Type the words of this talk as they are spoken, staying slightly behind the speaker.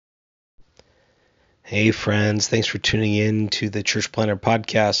Hey friends, thanks for tuning in to the Church Planter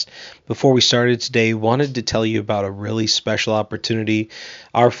Podcast. Before we started today, wanted to tell you about a really special opportunity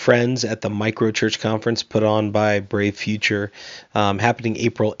our friends at the Micro Church Conference put on by Brave Future, happening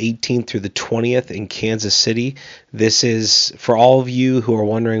April 18th through the 20th in Kansas City. This is for all of you who are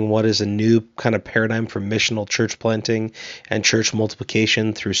wondering what is a new kind of paradigm for missional church planting and church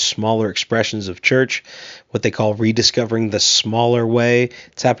multiplication through smaller expressions of church, what they call rediscovering the smaller way.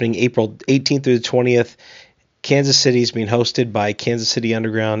 It's happening April 18th through the 20th. Kansas City is being hosted by Kansas City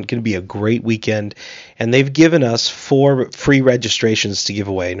Underground. Going to be a great weekend. And they've given us 4 free registrations to give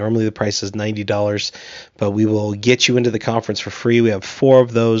away. Normally the price is $90, but we will get you into the conference for free. We have 4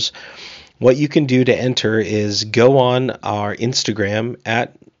 of those. What you can do to enter is go on our Instagram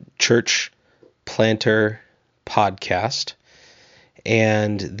at Church Planter Podcast.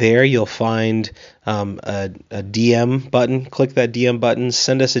 And there you'll find a DM button. Click that DM button.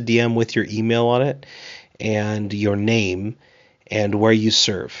 Send us a DM with your email on it and your name and where you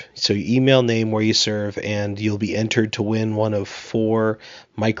serve. So you email, name, where you serve, and you'll be entered to win one of 4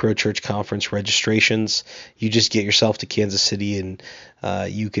 Micro Church Conference registrations. You just get yourself to Kansas City and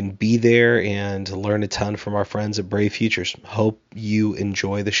you can be there and learn a ton from our friends at Brave Futures. Hope you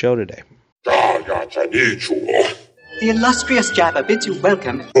enjoy the show today. The illustrious Jabba bids you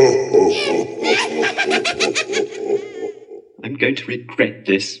welcome. I'm going to regret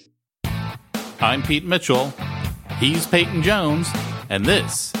this. I'm Pete Mitchell. He's Peyton Jones. And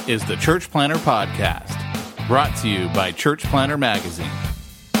this is the Church Planter Podcast, brought to you by Church Planter Magazine.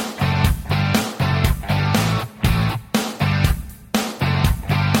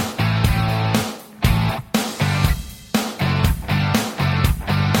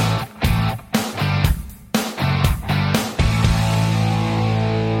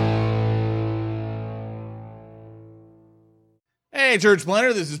 Hey, Church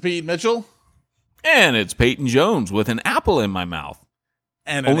Planter, this is Pete Mitchell. And it's Peyton Jones with an apple in my mouth.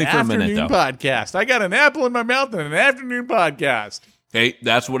 And Only an for a afternoon minute, though. podcast. I got an apple in my mouth and an afternoon podcast. Hey,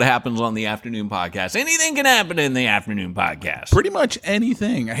 that's what happens on the afternoon podcast. Anything can happen in the afternoon podcast. Pretty much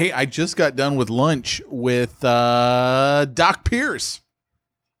anything. Hey, I just got done with lunch with Doc Pierce.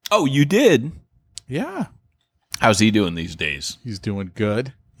 Oh, you did? Yeah. How's he doing these days? He's doing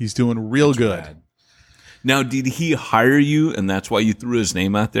good. He's doing real good. Bad. Now, did he hire you, and that's why you threw his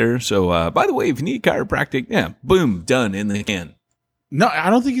name out there? So, by the way, if you need chiropractic, yeah, boom, done, in the can. No, I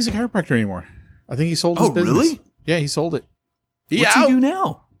don't think he's a chiropractor anymore. I think he sold his business. Really? Yeah, he sold it. What's he do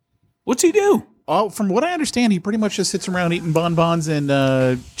now? What's he do? Oh, from what I understand, he pretty much just sits around eating bonbons and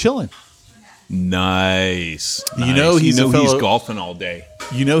chilling. Nice. You know he's he's golfing all day.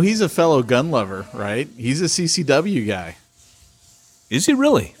 You know he's a fellow gun lover, right? He's a CCW guy. Is he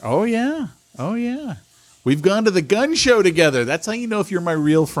really? Oh, yeah. Oh, yeah. We've gone to the gun show together. That's how you know if you're my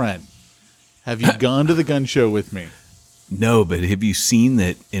real friend. Have you gone to the gun show with me? No, but have you seen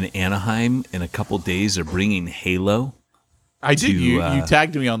that in Anaheim in a couple days they're bringing Halo? I did. You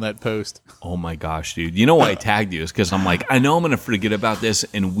tagged me on that post. Oh my gosh, dude. You know why I tagged you is because I'm like, I know I'm going to forget about this,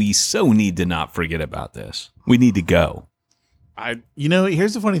 and we so need to not forget about this. We need to go.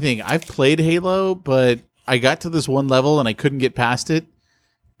 Here's the funny thing. I've played Halo, but I got to this one level and I couldn't get past it,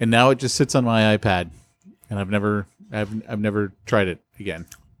 and now it just sits on my iPad. And I've never tried it again.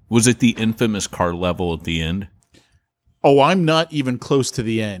 Was it the infamous car level at the end? Oh, I'm not even close to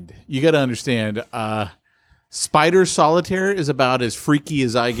the end. You got to understand, Spider Solitaire is about as freaky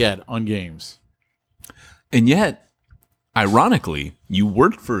as I get on games. And yet, ironically, you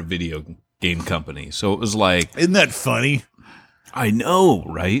worked for a video game company. So it was like... Isn't that funny? I know,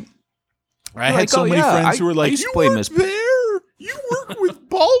 right? I had so many friends who were like, you work there? You work with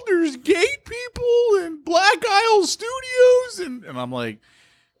Baldur's Gate people and Black Isle Studios? And I'm like,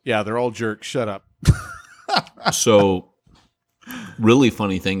 yeah, they're all jerks. Shut up. So, really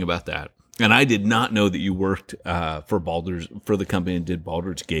funny thing about that. And I did not know that you worked for the company that did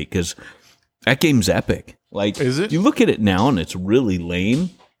Baldur's Gate, because that game's epic. Like, is it? You look at it now and it's really lame,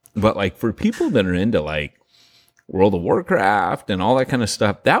 but like for people that are into like World of Warcraft and all that kind of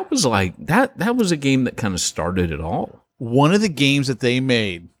stuff, that was like that was a game that kind of started it all. One of the games that they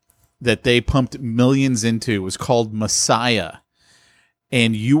made that they pumped millions into was called Messiah.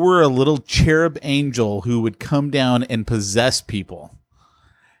 And you were a little cherub angel who would come down and possess people.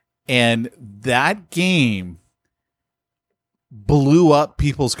 And that game blew up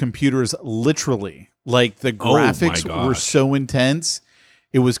people's computers literally. Like the graphics were so intense.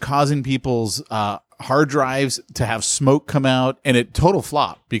 It was causing people's hard drives to have smoke come out, and it total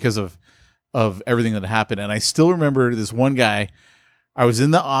flop because of everything that happened. And I still remember this one guy, I was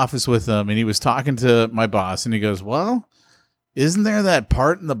in the office with him, and he was talking to my boss, and he goes, well, isn't there that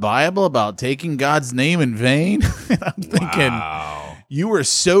part in the Bible about taking God's name in vain? And I'm thinking, you were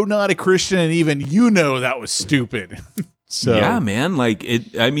so not a Christian, and even that was stupid. So yeah, man, like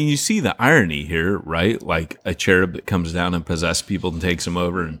you see the irony here, right? Like a cherub that comes down and possesses people and takes them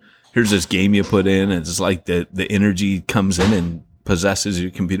over, and here's this game you put in, and it's like the energy comes in and possesses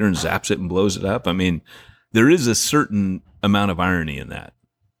your computer and zaps it and blows it up. I mean, there is a certain amount of irony in that.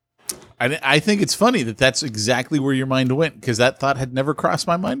 I think it's funny that that's exactly where your mind went, because that thought had never crossed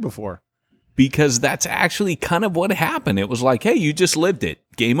my mind before. Because that's actually kind of what happened. It was like, hey, you just lived it.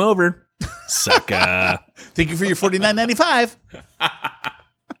 Game over. Sucker. Thank you for your $49.95.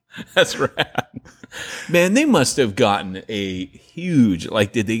 That's right. Man, they must have gotten a huge,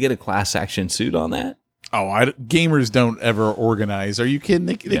 did they get a class action suit on that? Oh, gamers don't ever organize. Are you kidding?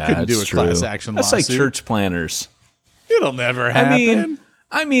 They couldn't do a class action lawsuit. That's like church planners. It'll never happen.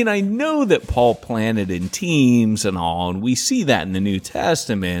 I know that Paul planted in teams and all, and we see that in the New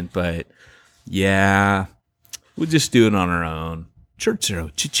Testament, but yeah, we'll just do it on our own. Church Zero,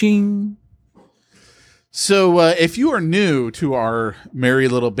 cha-ching. So if you are new to our merry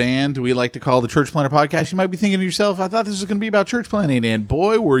little band we like to call the Church Planter Podcast, you might be thinking to yourself, I thought this was going to be about church planting, and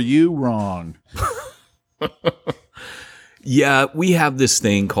boy, were you wrong. Yeah, we have this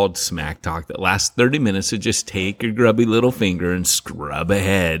thing called Smack Talk that lasts 30 minutes to just take your grubby little finger and scrub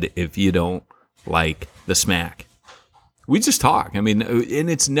ahead if you don't like the smack. We just talk. And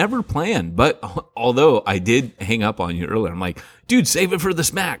it's never planned. But although I did hang up on you earlier, I'm like, dude, save it for the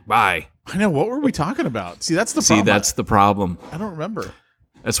smack. Bye. I know. What were we talking about? See, that's the problem. That's the problem. I don't remember.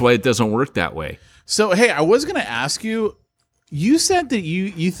 That's why it doesn't work that way. So, hey, I was going to ask you, you said that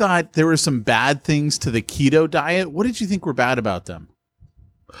you thought there were some bad things to the keto diet. What did you think were bad about them?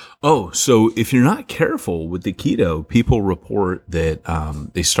 Oh, so if you're not careful with the keto, people report that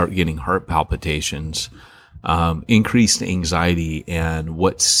they start getting heart palpitations, increased anxiety, and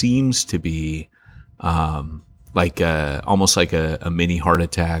what seems to be almost like a mini heart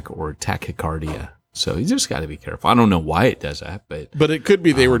attack or tachycardia. So you just got to be careful. I don't know why it does that, but it could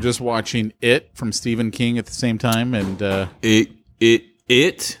be they were just watching It from Stephen King at the same time, and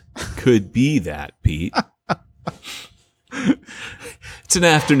it could be that, Pete. It's an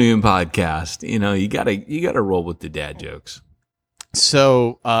afternoon podcast. You gotta roll with the dad jokes.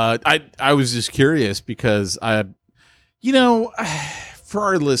 So I was just curious because for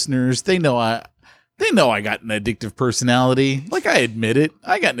our listeners, they know I got an addictive personality. Like, I admit it.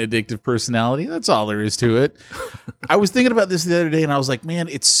 I got an addictive personality. That's all there is to it. I was thinking about this the other day, and I was like, man,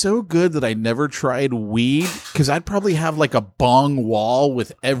 it's so good that I never tried weed, because I'd probably have like a bong wall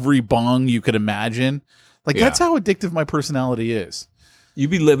with every bong you could imagine. That's how addictive my personality is.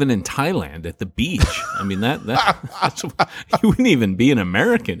 You'd be living in Thailand at the beach. That's you wouldn't even be an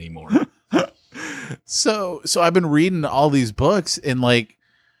American anymore. So I've been reading all these books, and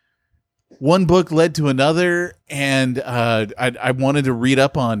one book led to another, and I wanted to read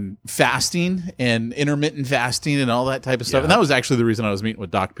up on fasting and intermittent fasting and all that type of stuff. Yeah. And that was actually the reason I was meeting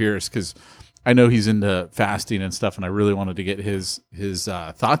with Doc Pierce, because I know he's into fasting and stuff, and I really wanted to get his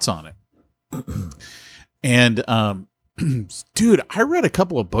thoughts on it. And dude, I read a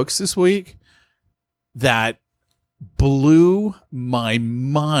couple of books this week that blew my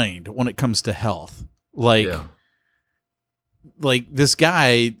mind when it comes to health. Like this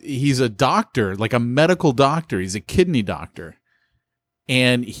guy, he's a doctor, like a medical doctor. He's a kidney doctor.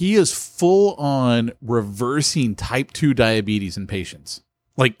 And he is full on reversing type 2 diabetes in patients.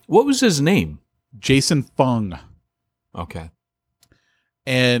 What was his name? Jason Fung. Okay.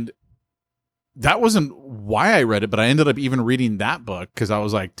 And that wasn't why I read it, but I ended up even reading that book because I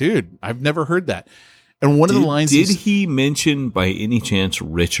was like, dude, I've never heard that. And one of the lines... Did he mention by any chance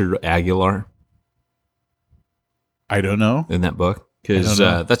Richard Aguilar? I don't know. In that book? Because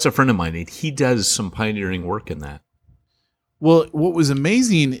that's a friend of mine. He does some pioneering work in that. Well, what was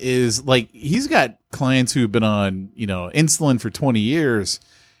amazing is he's got clients who've been on, insulin for 20 years,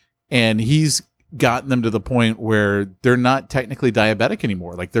 and he's gotten them to the point where they're not technically diabetic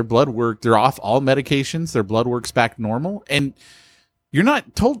anymore. Their blood work, they're off all medications, their blood work's back normal. And you're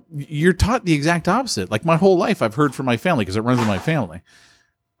taught the exact opposite. My whole life I've heard from my family, because it runs in my family.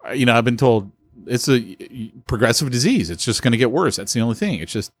 I've been told it's a progressive disease. It's just going to get worse. That's the only thing.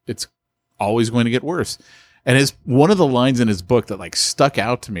 It's always going to get worse. And one of the lines in his book that stuck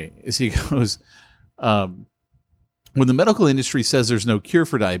out to me is he goes, when the medical industry says there's no cure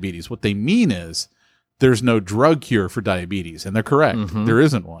for diabetes, what they mean is there's no drug cure for diabetes. And they're correct. Mm-hmm. There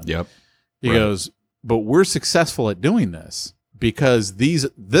isn't one. Yep. He goes, but we're successful at doing this because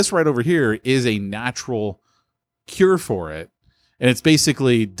this right over here is a natural cure for it. And it's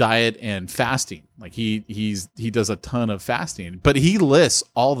basically diet and fasting. Like he does a ton of fasting, but he lists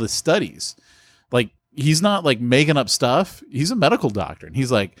all the studies. Like he's not like making up stuff. He's a medical doctor, and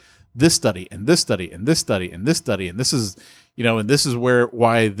he's like, this study and this study and this study and this study, and this is, and this is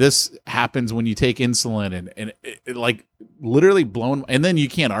why this happens when you take insulin, and it like literally blown. And then you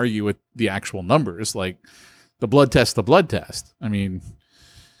can't argue with the actual numbers, like the blood test. I mean,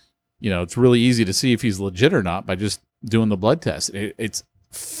 it's really easy to see if he's legit or not by just doing the blood test. It's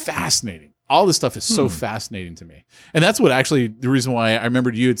fascinating. All this stuff is so fascinating to me. And that's what actually the reason why I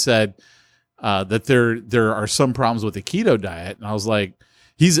remembered you had said that there are some problems with the keto diet. And I was like,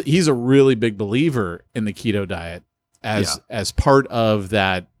 he's a really big believer in the keto diet as part of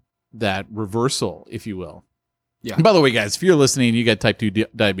that reversal, if you will. Yeah. And by the way, guys, if you're listening, you got type 2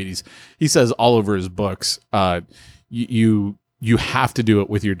 diabetes. He says all over his books, you have to do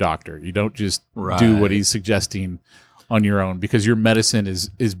it with your doctor. You don't just do what he's suggesting on your own, because your medicine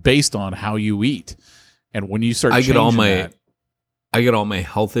is based on how you eat. And when you start changing that, I get all my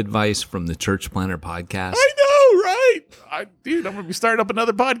health advice from the Church Planner podcast. I know, right? Dude, I'm going to be starting up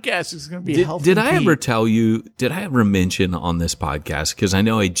another podcast. It's going to be health. Did I ever mention on this podcast, because I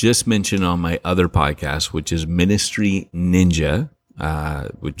know I just mentioned on my other podcast, which is Ministry Ninja,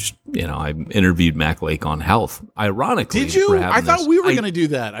 which, I interviewed Mac Lake on health. Ironically. Did you? I thought we were going to do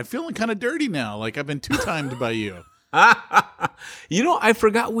that. I'm feeling kind of dirty now. Like I've been two-timed by you. I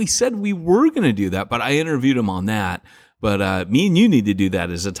forgot we said we were going to do that, but I interviewed him on that. But me and you need to do that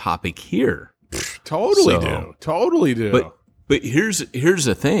as a topic here. Totally do. But here's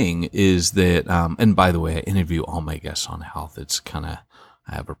the thing is that, and by the way, I interview all my guests on health. It's kind of,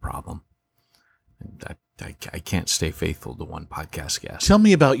 I have a problem. I can't stay faithful to one podcast guest. Tell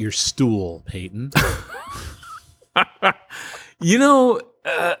me about your stool, Peyton.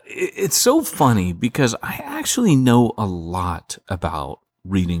 It's so funny because I actually know a lot about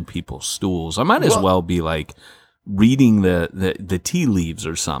reading people's stools. I might as well be like reading the tea leaves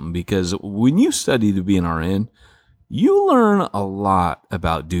or something, because when you study to be an RN, you learn a lot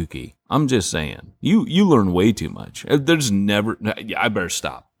about Dookie. I'm just saying. You learn way too much. There's never... I better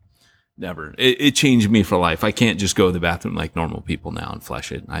stop. Never. It changed me for life. I can't just go to the bathroom like normal people now and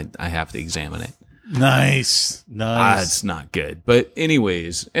flush it. I have to examine it. Nice. It's not good. But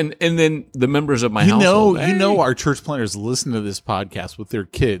anyways, and then the members of my household. Our church planners listen to this podcast with their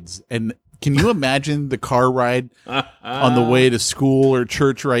kids. And can you imagine the car ride on the way to school or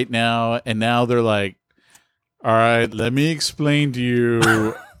church right now? And now they're like, all right, let me explain to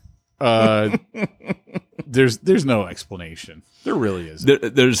you. There's no explanation. There really is.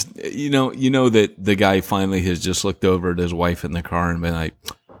 There's that the guy finally has just looked over at his wife in the car and been like,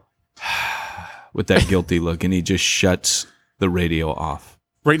 with that guilty look, and he just shuts the radio off.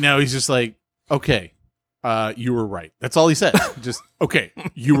 Right now, he's just like, okay, you were right. That's all he said. Just, okay,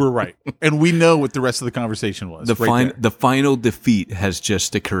 you were right. And we know what the rest of the conversation was. The final defeat has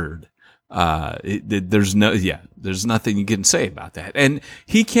just occurred. There's nothing you can say about that. And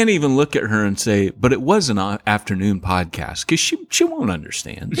he can't even look at her and say, but it was an afternoon podcast, because she won't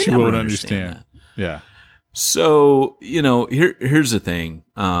understand. She won't understand. That. Yeah. So, here's the thing.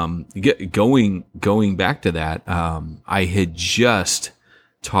 Going back to that, I had just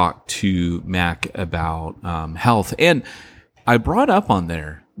talked to Mac about health, and I brought up on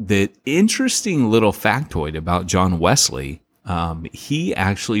there that interesting little factoid about John Wesley. He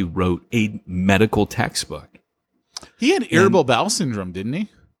actually wrote a medical textbook. He had irritable bowel syndrome, didn't he?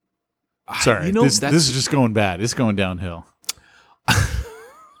 Sorry, this is just going bad. It's going downhill.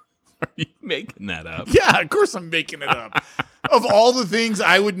 Are you making that up? Yeah, of course I'm making it up. Of all the things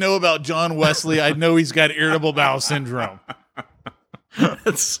I would know about John Wesley, I know he's got irritable bowel syndrome.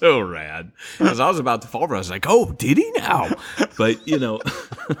 That's so rad. Because I was about to fall over. I was like, oh, did he now? But,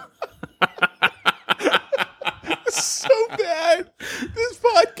 so bad. This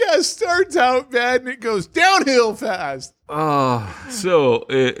podcast starts out bad and it goes downhill fast.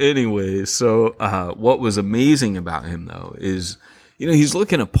 Anyway, what was amazing about him, though, is... he's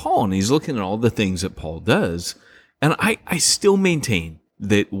looking at Paul and he's looking at all the things that Paul does. And I still maintain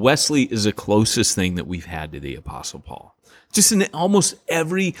that Wesley is the closest thing that we've had to the Apostle Paul. Just in almost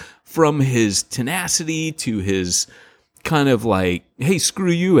every, from his tenacity to his kind of like, hey,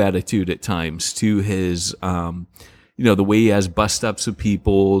 screw you attitude at times, to his, the way he has bust ups of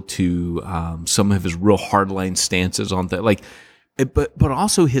people, to some of his real hardline stances on that. But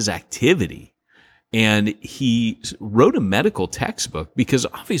also his activity. And he wrote a medical textbook because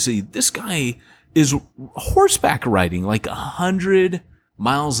obviously this guy is horseback riding like 100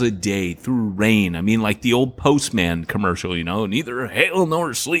 miles a day through rain. I mean, like the old Postman commercial, neither hail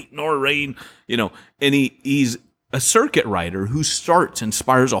nor sleet nor rain, and he's a circuit rider who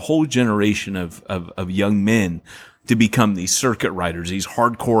inspires a whole generation of young men to become these circuit riders, these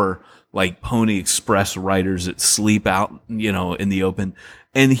hardcore like Pony Express riders that sleep out, in the open.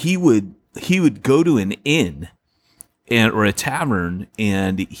 And he would go to an inn or a tavern,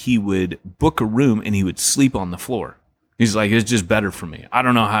 and he would book a room and he would sleep on the floor. He's like, it's just better for me. I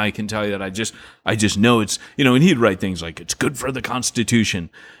don't know how I can tell you that. I just know it's, and he'd write things like, it's good for the Constitution.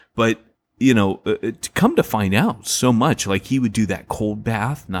 But, to come to find out so much, like he would do that cold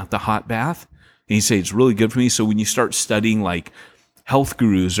bath, not the hot bath. And he'd say, it's really good for me. So when you start studying like health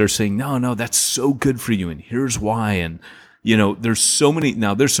gurus, they're saying, no, that's so good for you. And here's why. And, there's so many,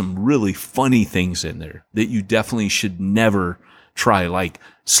 now there's some really funny things in there that you definitely should never try, like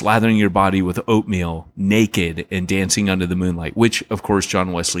slathering your body with oatmeal naked and dancing under the moonlight, which of course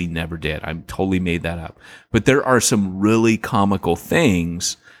John Wesley never did. I totally made that up. But there are some really comical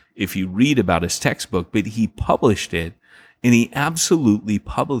things if you read about his textbook, but he published it, and he absolutely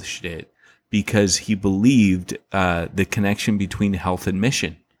published it because he believed the connection between health and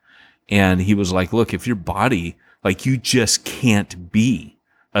mission. And he was like, look, if your body, like you just can't be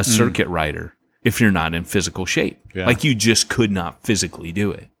a circuit rider if you're not in physical shape. Yeah. Like you just could not physically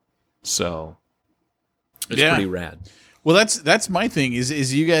do it. So it's pretty rad. Well, that's my thing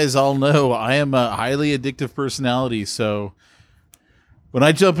is you guys all know I am a highly addictive personality. So when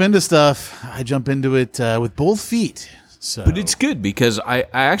I jump into stuff, I jump into it with both feet. So. But it's good because I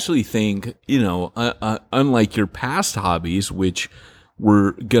actually think, unlike your past hobbies, which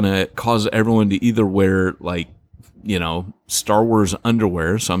were going to cause everyone to either wear like, Star Wars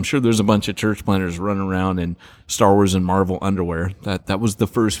underwear. So I'm sure there's a bunch of church planners running around in Star Wars and Marvel underwear. That was the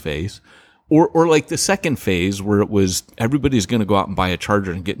first phase. Or like the second phase where it was everybody's going to go out and buy a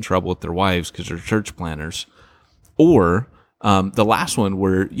charger and get in trouble with their wives because they're church planners. Or the last one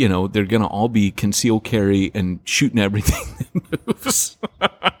where, they're going to all be concealed carry and shooting everything that moves.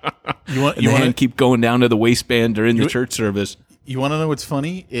 You want to keep going down to the waistband during the church service. You want to know what's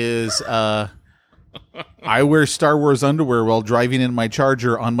funny is I wear Star Wars underwear while driving in my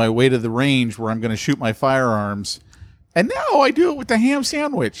Charger on my way to the range where I'm going to shoot my firearms. And now I do it with the ham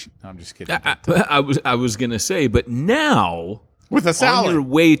sandwich. No, I'm just kidding. I was going to say, but now with a salad on your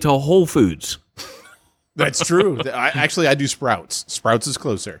way to Whole Foods. That's true. I do Sprouts. Sprouts is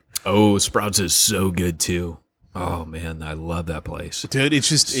closer. Oh, Sprouts is so good too. Oh man, I love that place, dude.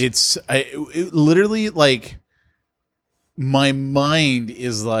 It's literally like my mind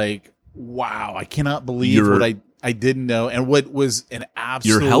is like, wow, I cannot believe what I didn't know and what was an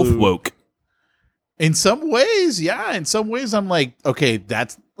absolute. Your health woke. In some ways, yeah. In some ways, I'm like, okay,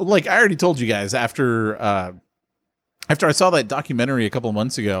 that's like I already told you guys after I saw that documentary a couple of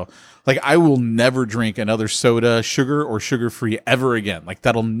months ago. Like, I will never drink another soda, sugar or sugar-free ever again. Like,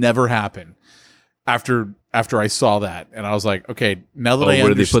 that'll never happen. After I saw that, and I was like, okay, now that I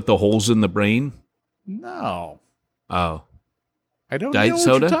where they put the holes in the brain? No. Oh. I don't know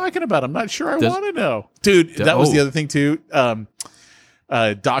what you're talking about. I'm not sure I want to know. Dude, that was the other thing, too.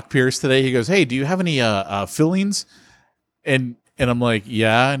 Doc Pierce today, he goes, hey, do you have any fillings? And I'm like,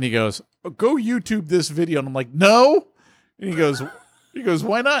 yeah. And he goes, go YouTube this video. And I'm like, no. And he goes,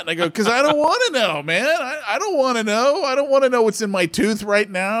 why not? And I go, because I don't want to know, man. I don't want to know. I don't want to know what's in my tooth right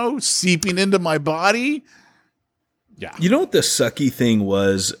now, seeping into my body. Yeah. You know what the sucky thing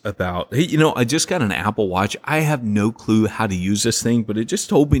was about? Hey, I just got an Apple Watch. I have no clue how to use this thing, but it just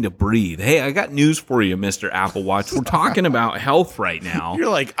told me to breathe. Hey, I got news for you, Mr. Apple Watch. We're talking about health right now. You're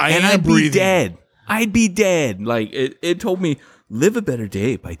like, I'd be dead. I'd be dead. Like, it told me, live a better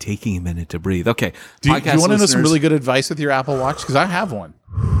day by taking a minute to breathe. Okay. Do you want to know some really good advice with your Apple Watch? Because I have one.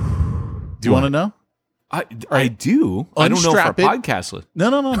 Do you want to know? I do. I don't know if our podcast list.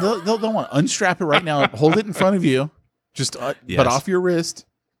 No. Don't want. Unstrap it right now. Hold it in front of you. Just but off your wrist.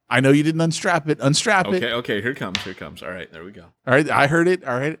 I know you didn't unstrap it. Unstrap it. Okay. Here comes. All right. There we go. All right. I heard it.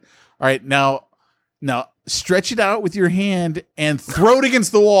 All right. Now stretch it out with your hand and throw it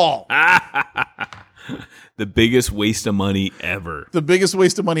against the wall. The biggest waste of money ever. The biggest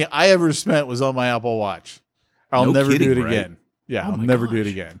waste of money I ever spent was on my Apple Watch. I'll never do it again. Yeah, I'll never do it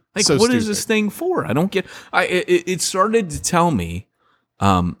again. Like, what is this thing for? I don't get. It started to tell me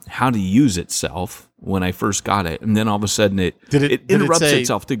how to use itself when I first got it, and then all of a sudden it interrupts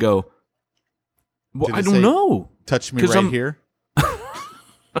itself to go. Well, I don't know. Touch me right here.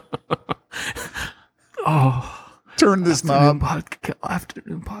 Oh, turn this knob.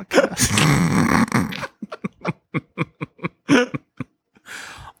 Afternoon podcast.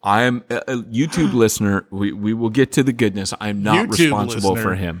 I am a YouTube listener. We will get to the goodness. I'm not YouTube responsible listener.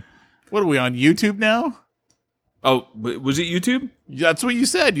 for him. What are we on YouTube now? Oh, was it YouTube? That's what you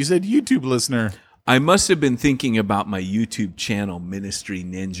said. You said YouTube listener. I must have been thinking about my YouTube channel, Ministry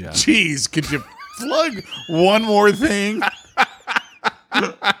Ninja. Jeez, could you plug one more thing?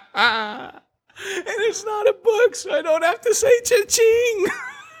 And it's not a book, so I don't have to say cha-ching.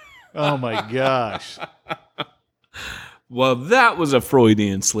 Oh, my gosh. Well, that was a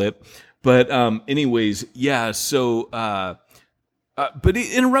Freudian slip. But anyways, yeah, so... but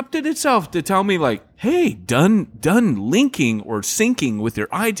it interrupted itself to tell me, like, hey, done linking or syncing with your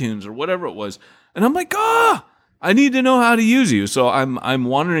iTunes or whatever it was. And I'm like, I need to know how to use you. So I'm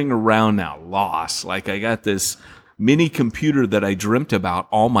wandering around now, lost. Like, I got this mini computer that I dreamt about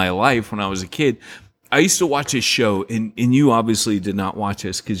all my life when I was a kid. I used to watch this show, and you obviously did not watch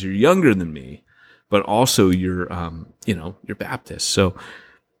this because you're younger than me, but also you're Baptist. So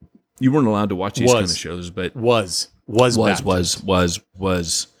you weren't allowed to watch these kind of shows, but was. And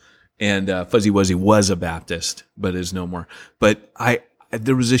Fuzzy Wuzzy was a Baptist, but is no more. But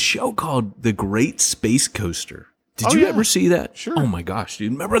there was a show called The Great Space Coaster. Did you ever see that? Sure. Oh my gosh,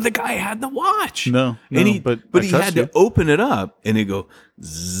 dude! Remember the guy had the watch? No, but he had to open it up and it go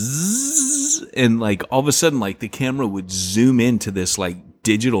zzz, and like all of a sudden, like the camera would zoom into this like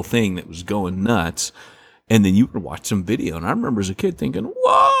digital thing that was going nuts. And then you would watch some video. And I remember as a kid thinking,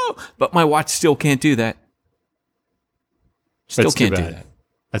 whoa, but my watch still can't do that. Still can't do that.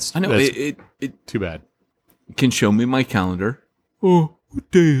 I know it too bad. Can show me my calendar. Oh, what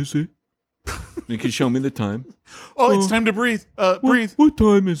day is it? It can show me the time. Oh, it's time to breathe. Breathe. What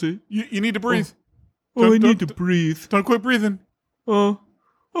time is it? You need to breathe. I need to breathe. Don't quit breathing. I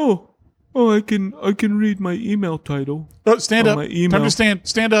can read my email title. Oh, stand up. My email. Time to stand.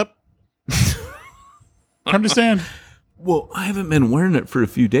 Stand up. Time to stand. Well, I haven't been wearing it for a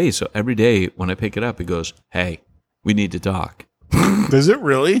few days, so every day when I pick it up, it goes, "Hey, we need to talk." Does it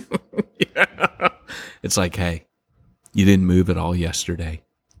really? Yeah. It's like, "Hey, you didn't move at all yesterday.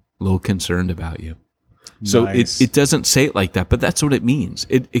 A little concerned about you." So nice. it doesn't say it like that, but that's what it means.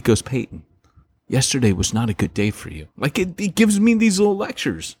 It goes, "Peyton, yesterday was not a good day for you." Like it gives me these little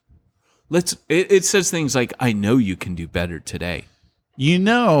lectures. It says things like, "I know you can do better today." You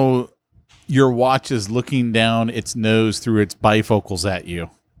know, your watch is looking down its nose through its bifocals at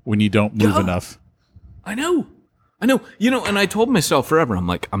you when you don't move enough. I know. And I told myself forever, I'm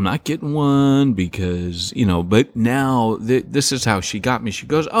like, I'm not getting one because, but now this is how she got me. She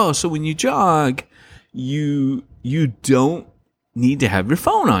goes, "Oh, so when you jog, you don't need to have your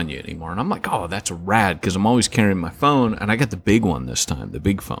phone on you anymore." And I'm like, "Oh, that's rad," because I'm always carrying my phone, and I got the big one this time, the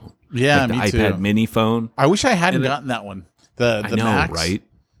big phone. Yeah, like the iPad mini phone. I wish I hadn't gotten that one. The I know, Max, right?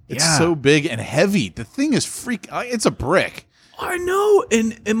 It's so big and heavy. The thing is it's a brick. I know,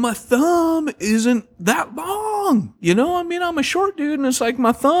 and my thumb isn't that long. I'm a short dude, and it's like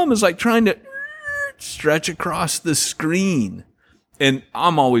my thumb is like trying to stretch across the screen. And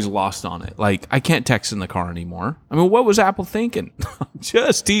I'm always lost on it. Like, I can't text in the car anymore. I mean, what was Apple thinking?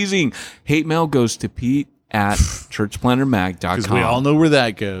 Just teasing. Hate mail goes to Pete@churchplannermag.com. Because we all know where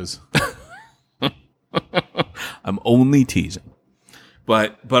that goes. I'm only teasing.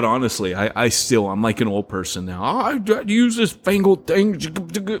 But honestly, I'm like an old person now. I use this fangled thing.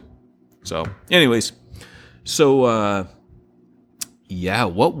 So, anyways. So,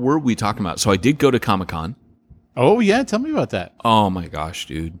 what were we talking about? So I did go to Comic-Con. Oh, yeah. Tell me about that. Oh, my gosh,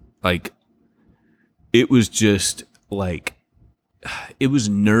 dude. Like, it was just like, it was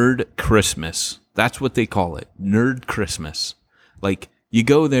Nerd Christmas. That's what they call it. Nerd Christmas. Like, you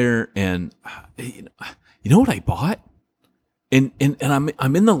go there and, you know what I bought? And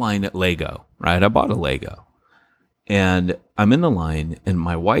I'm in the line at Lego, right? I bought a Lego. And I'm in the line and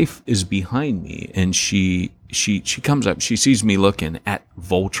my wife is behind me and she comes up, she sees me looking at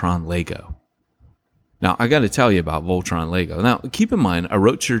Voltron Lego. Now, I got to tell you about Voltron Lego. Now, keep in mind, I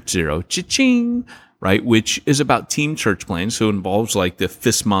wrote Church Zero, cha-ching, right? Which is about team church planes. So it involves like the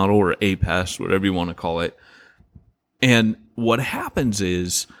FIST model or APES, whatever you want to call it. And what happens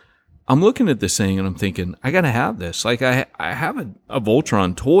is, I'm looking at this thing and I'm thinking, I got to have this. Like I have a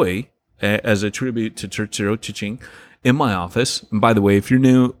Voltron toy as a tribute to Church Zero, cha-ching, in my office. And by the way, if you're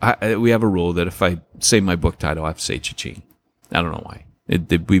new, we have a rule that if I say my book title, I have to say cha-ching. I don't know why.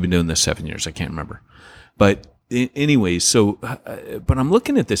 We've been doing this 7 years. I can't remember. But anyways, but I'm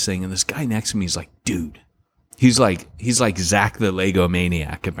looking at this thing and this guy next to me is like, dude, he's like Zach the Lego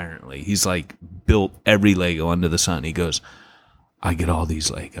Maniac, apparently. He's like built every Lego under the sun. He goes, "I get all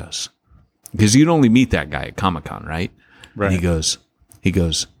these Legos." Because you'd only meet that guy at Comic-Con, right? Right. And he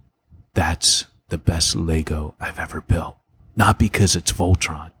goes, "That's the best Lego I've ever built. Not because it's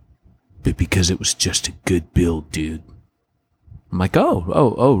Voltron, but because it was just a good build, dude." I'm like,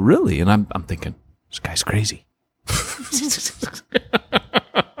 oh, really? And I'm thinking, this guy's crazy.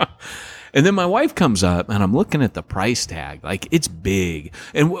 And then my wife comes up and I'm looking at the price tag. Like, it's big.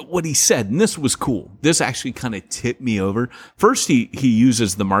 And what he said, and this was cool. This actually kind of tipped me over. First, he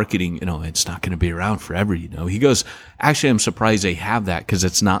uses the marketing, it's not going to be around forever, He goes, actually, I'm surprised they have that because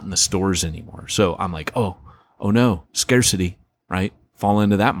it's not in the stores anymore. So I'm like, oh no, scarcity, right? Fall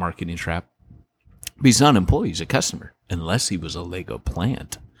into that marketing trap. But he's not an employee, he's a customer, unless he was a Lego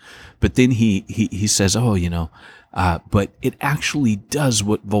plant. But then he says, but it actually does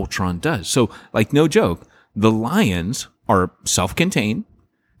what Voltron does. So, like, no joke, the lions are self-contained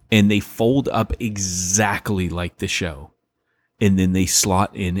and they fold up exactly like the show. And then they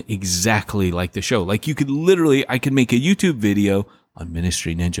slot in exactly like the show. Like, I could make a YouTube video on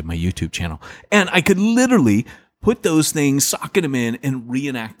Ministry Ninja, my YouTube channel, and I could literally put those things, socket them in, and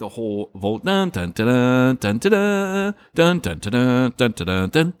reenact the whole Volt. Dun dun dun dun dun dun dun dun dun dun dun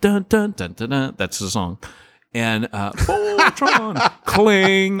dun dun dun dun dun. That's the song. And Voltron,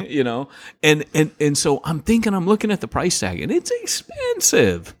 cling, and so I'm looking at the price tag, and it's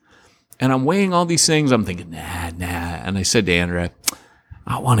expensive. And I'm weighing all these things. I'm thinking, nah. And I said to Andrea,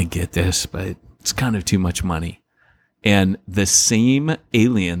 I want to get this, but it's kind of too much money. And the same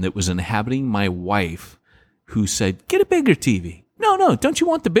alien that was inhabiting my wife, who said, get a bigger TV. No, don't you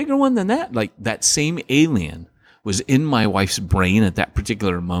want the bigger one than that? Like, that same alien was in my wife's brain at that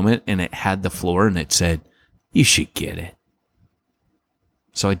particular moment, and it had the floor, and it said, you should get it.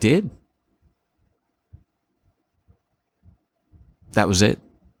 So I did. That was it.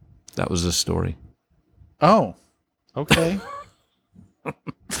 That was the story. Oh, okay.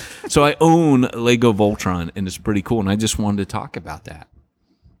 So I own Lego Voltron, and it's pretty cool, and I just wanted to talk about that.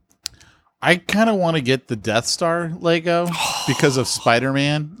 I kind of want to get the Death Star Lego because of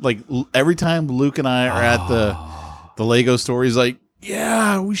Spider-Man. Like, every time Luke and I are at the Lego store, he's like,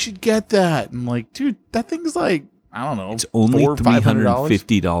 yeah, we should get that. I'm like, dude, that thing's like, I don't know, it's only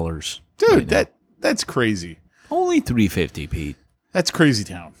 $350. Dude, that's crazy. Only $350, Pete. That's crazy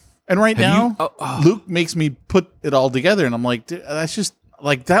town. And right now, Luke makes me put it all together, and I'm like, dude, that's just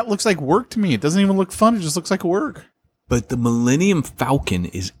like, that looks like work to me. It doesn't even look fun. It just looks like work. But the Millennium Falcon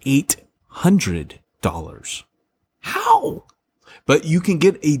is $800. How? But you can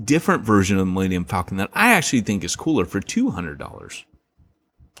get a different version of the Millennium Falcon that I actually think is cooler for $200.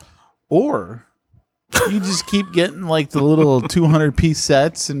 Or you just keep getting like the little 200-piece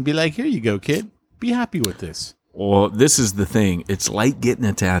sets and be like, here you go, kid. Be happy with this. Well, this is the thing. It's like getting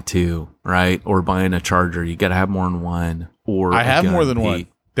a tattoo, right? Or buying a charger. You got to have more than one. Or I have more than one.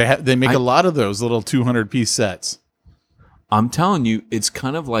 They make a lot of those little 200-piece sets. I'm telling you, it's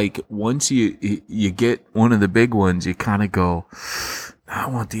kind of like once you get one of the big ones, you kind of go, I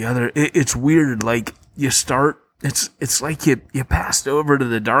want the other. It's weird. Like, you start, it's like you passed over to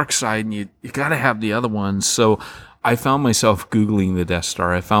the dark side, and you got to have the other ones. So I found myself Googling the Death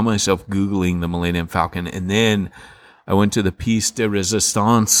Star. I found myself Googling the Millennium Falcon. And then I went to the Piece de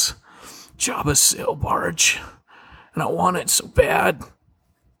Resistance, Jabba's sail barge. And I want it so bad.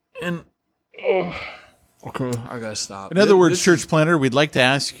 And, okay, I got to stop. In other words, Church Planter, we'd like to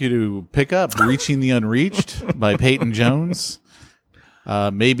ask you to pick up Reaching the Unreached by Peyton Jones.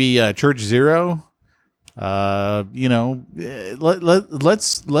 Maybe Church Zero. Let's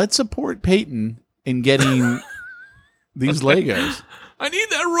support Peyton in getting these Legos. I need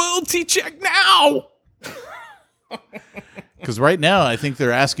that royalty check now. Because right now, I think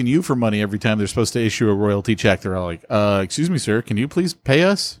they're asking you for money every time they're supposed to issue a royalty check. They're all like, excuse me, sir, can you please pay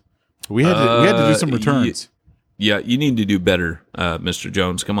us? We had to do some returns. Yeah, you need to do better, Mr.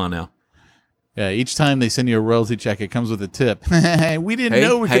 Jones. Come on now. Yeah, each time they send you a royalty check, it comes with a tip. We didn't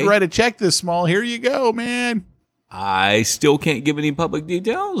know we could write a check this small. Here you go, man. I still can't give any public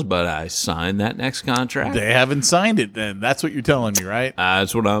details, but I signed that next contract. They haven't signed it then. That's what you're telling me, right?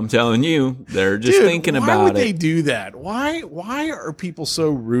 That's what I'm telling you. They're just thinking about it. Why would they do that? Why are people so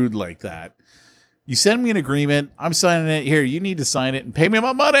rude like that? You send me an agreement. I'm signing it. Here, you need to sign it and pay me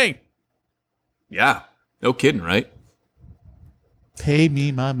my money. Yeah. No kidding, right? Pay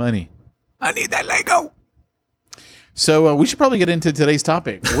me my money. I need that Lego. So we should probably get into today's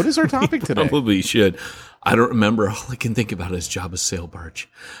topic. What is our topic today? Probably should. I don't remember. All I can think about is Jabba's sail barge.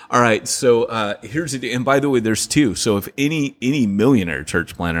 All right. So here's the, and by the way, there's two. So if any millionaire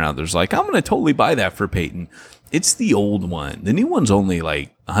church planner out there's like, I'm going to totally buy that for Peyton. It's the old one. The new one's only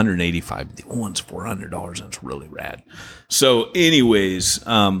like $185. The old one's $400, and it's really rad. So, anyways,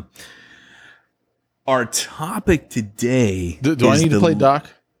 our topic today. Do I need to play Doc?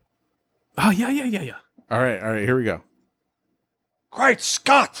 Oh yeah. All right. Here we go. Great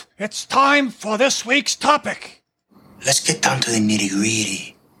Scott! It's time for this week's topic. Let's get down to the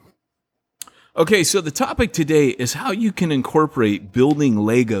nitty-gritty. Okay, so the topic today is how you can incorporate building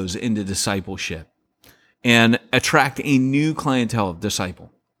Legos into discipleship and attract a new clientele of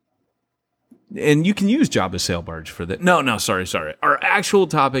disciple. And you can use Jabba Sail Barge for that. No, sorry. Our actual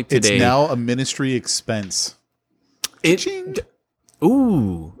topic today. It's now a ministry expense. Voltron.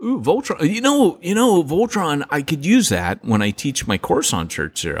 You know, Voltron, I could use that when I teach my course on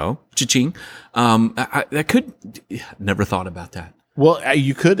Church Zero. Cha-ching. Never thought about that. Well,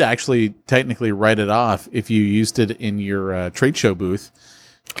 you could actually technically write it off if you used it in your trade show booth,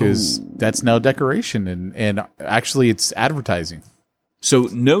 because that's now decoration and actually it's advertising. So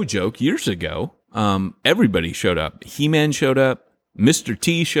no joke, years ago, everybody showed up. He-Man showed up. Mr.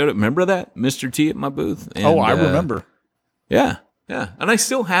 T showed up. Remember that? Mr. T at my booth? And, I remember. Yeah. And I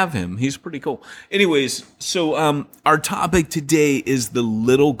still have him. He's pretty cool. Anyways, so our topic today is the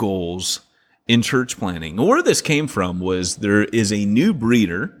little goals in church planning. Where this came from was there is a new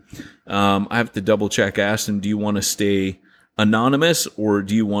breeder. I have to double check. I asked him, do you want to stay anonymous or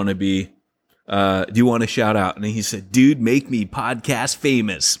do you want to be, do you want to shout out? And he said, dude, make me podcast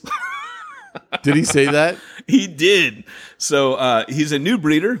famous. Did he say that? He did. So he's a new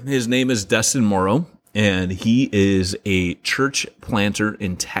breeder. His name is Dustin Morrow, and he is a church planter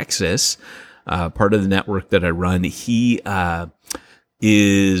in Texas, part of the network that I run. He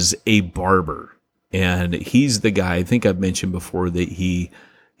is a barber, and he's the guy. I think I've mentioned before that he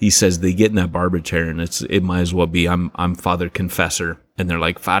says they get in that barber chair, and it might as well be I'm Father Confessor, and they're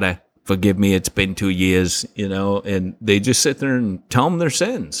like, Father, forgive me, it's been 2 years, and they just sit there and tell them their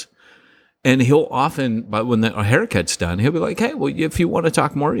sins. And he'll often, but when the haircut's done, he'll be like, hey, well, if you want to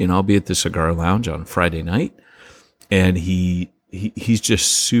talk more, I'll be at the Cigar Lounge on Friday night. And he's just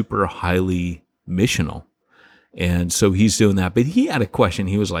super highly missional. And so he's doing that. But he had a question.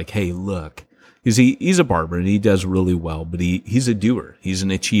 He was like, hey, look, because he's a barber and he does really well, but he's a doer. He's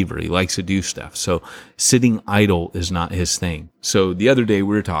an achiever. He likes to do stuff. So sitting idle is not his thing. So the other day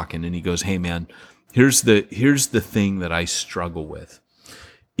we were talking and he goes, hey, man, here's the thing that I struggle with.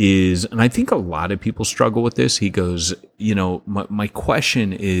 And I think a lot of people struggle with this. He goes, my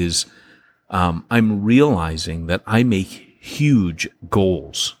question is, I'm realizing that I make huge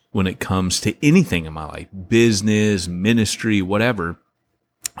goals when it comes to anything in my life, business, ministry, whatever.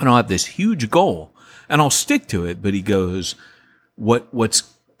 And I'll have this huge goal and I'll stick to it. But he goes, what's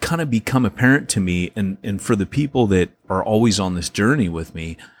kind of become apparent to me and for the people that are always on this journey with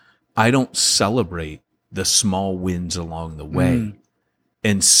me, I don't celebrate the small wins along the way.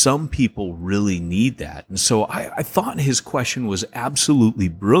 And some people really need that. And so I thought his question was absolutely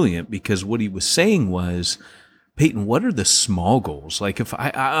brilliant because what he was saying was, Peyton, what are the small goals? Like if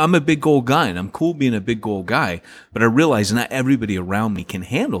I'm a big goal guy and I'm cool being a big goal guy, but I realize not everybody around me can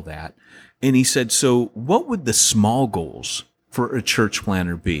handle that. And he said, so what would the small goals for a church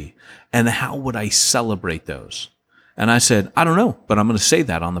planner be? And how would I celebrate those? And I said, I don't know, but I'm going to say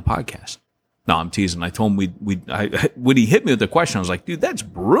that on the podcast. No, I'm teasing. I told him when he hit me with the question, I was like, dude, that's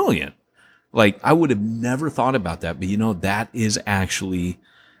brilliant. Like, I would have never thought about that. But, that is actually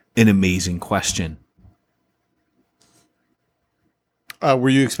an amazing question. Were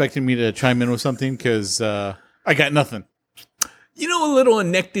you expecting me to chime in with something? Because I got nothing. A little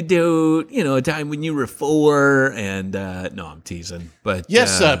anecdote, a time when you were 4 and, no, I'm teasing. But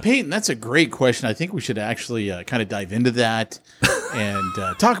yes, Peyton, that's a great question. I think we should actually kind of dive into that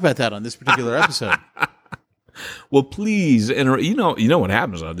and talk about that on this particular episode. Well, please, and you know what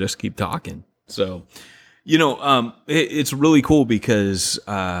happens. I'll just keep talking. So, it's really cool because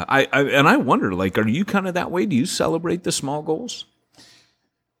I wonder, like, are you kind of that way? Do you celebrate the small goals?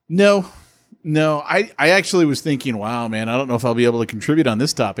 No, I actually was thinking, wow, man, I don't know if I'll be able to contribute on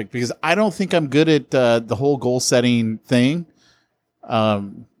this topic because I don't think I'm good at the whole goal setting thing.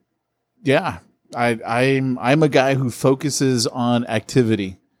 Yeah, I'm a guy who focuses on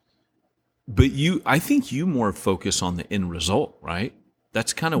activity. But I think you more focus on the end result, right?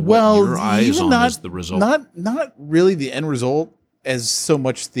 That's kind of what your eyes on as the result. Not really the end result as so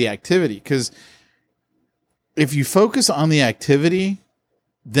much the activity, because if you focus on the activity,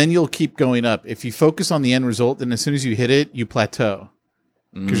 then you'll keep going up. If you focus on the end result, then as soon as you hit it, you plateau.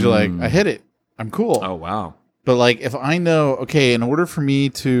 Because you're like, I hit it. I'm cool. Oh, wow. But like, if I know, okay, in order for me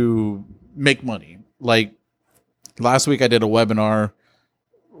to make money, like last week I did a webinar.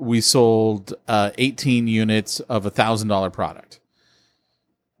 We sold 18 units of $1,000 product.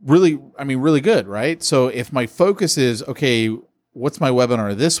 Really good, right? So if my focus is, okay, what's my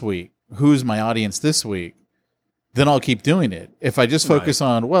webinar this week? Who's my audience this week? Then I'll keep doing it. If I just focus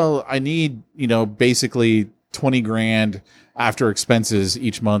on, well, I need, basically 20 grand after expenses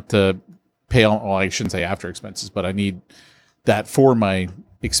each month to pay all, well, I shouldn't say after expenses, but I need that for my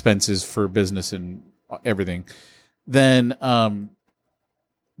expenses for business and everything, then I'm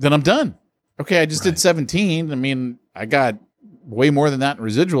done. Okay, I just did 17. I mean, I got way more than that in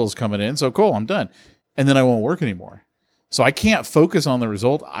residuals coming in, so cool, I'm done. And then I won't work anymore. So I can't focus on the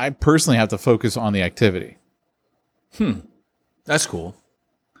result. I personally have to focus on the activity. That's cool.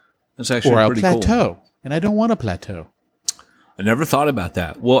 That's actually or I'll pretty plateau, cool. And I don't want to plateau. I never thought about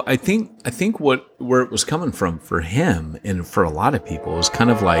that. Well, I think where it was coming from for him and for a lot of people is kind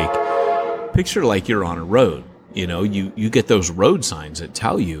of like, picture like you're on a road. You know, you get those road signs that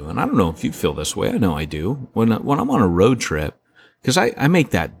tell you, and I don't know if you feel this way. I know I do. When I'm on a road trip, because I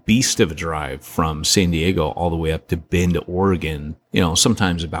make that beast of a drive from San Diego all the way up to Bend, Oregon, you know,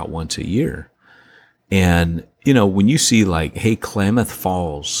 sometimes about once a year. And, you know, when you see like, hey, Klamath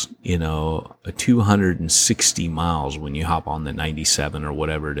Falls, you know, 260 miles when you hop on the 97 or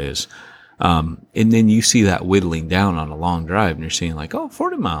whatever it is. And then you see that whittling down on a long drive and you're seeing like, oh,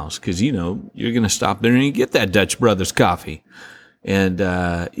 40 miles. Cause you know, you're going to stop there and you get that Dutch Brothers coffee. And,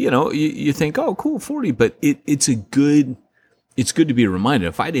 you know, you think, oh, cool, 40, but it's good to be reminded.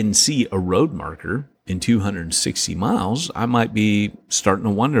 If I didn't see a road marker in 260 miles, I might be starting to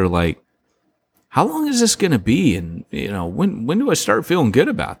wonder like, how long is this going to be? And, you know, when do I start feeling good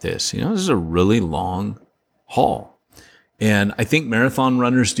about this? You know, this is a really long haul. And I think marathon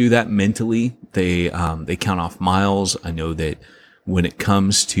runners do that mentally. They count off miles. I know that when it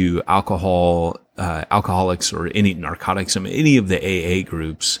comes to alcoholics or any narcotics, I mean, any of the AA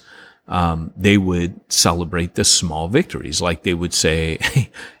groups, they would celebrate the small victories. Like they would say, hey,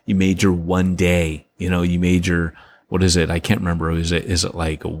 you made your 1 day, you know, you made your, what is it? I can't remember. Is it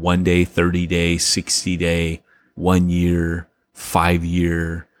like a 1 day, 30 day, 60 day, 1 year, 5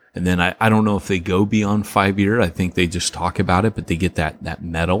 year? And then I don't know if they go beyond 5 year. I think they just talk about it, but they get that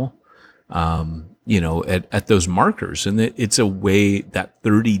medal, you know, at those markers. And it's a way that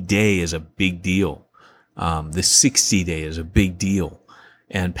 30 day is a big deal. The 60 day is a big deal.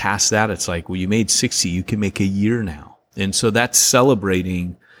 And past that, it's like, well, you made 60, you can make a year now. And so that's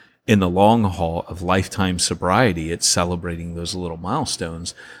celebrating in the long haul of lifetime sobriety. It's celebrating those little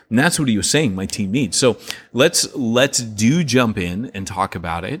milestones. And that's what he was saying my team needs. So let's jump in and talk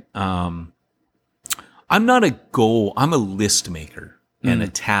about it. I'm not a goal. I'm a list maker and a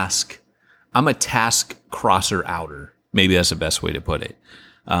task. I'm a task crosser outer. Maybe that's the best way to put it.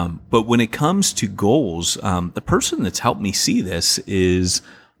 But when it comes to goals, the person that's helped me see this is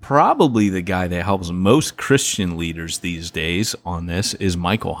probably the guy that helps most Christian leaders these days on this is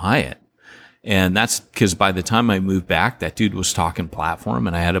Michael Hyatt. And that's because by the time I moved back, that dude was talking platform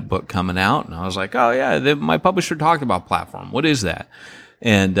and I had a book coming out and I was like, oh yeah, my publisher talked about platform. What is that?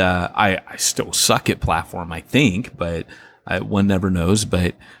 And I still suck at platform, I think, but one never knows.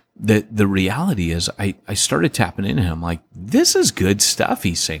 But the reality is I started tapping into him like, this is good stuff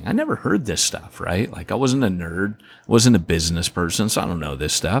he's saying. I never heard this stuff, right? Like I wasn't a nerd, wasn't a business person, so I don't know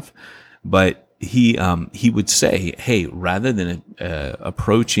this stuff. But he would say, hey, rather than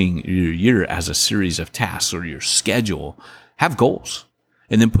approaching your year as a series of tasks or your schedule, have goals.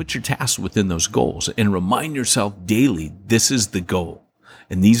 And then put your tasks within those goals and remind yourself daily, this is the goal.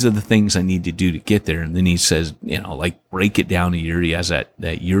 And these are the things I need to do to get there. And then he says, you know, like break it down a year. He has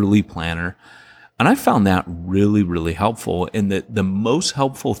that yearly planner. And I found that really, really helpful. And the most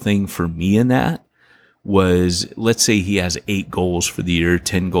helpful thing for me in that was, let's say he has 8 goals for the year,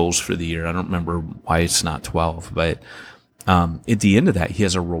 10 goals for the year. I don't remember why it's not 12, but at the end of that, he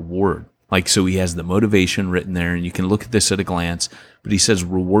has a reward. Like, so he has the motivation written there and you can look at this at a glance, but he says,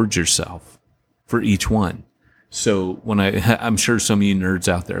 reward yourself for each one. So when I'm sure some of you nerds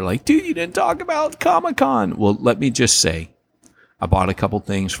out there are like, dude, you didn't talk about Comic-Con. Well, let me just say, I bought a couple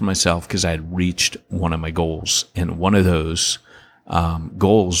things for myself because I had reached one of my goals. And one of those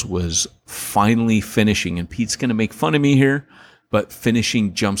goals was finally finishing, and Pete's going to make fun of me here, but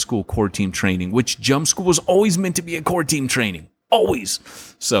finishing Jump School core team training, which Jump School was always meant to be a core team training. Always.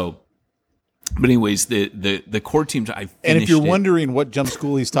 So, but anyways, the core teams, I finished. And if you're wondering what Jump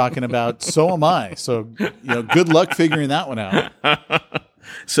School he's talking about, so am I. So, you know, good luck figuring that one out.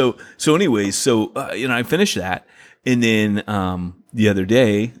 So anyways, you know, I finished that. And then the other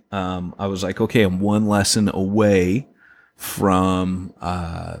day, I was like, okay, I'm one lesson away from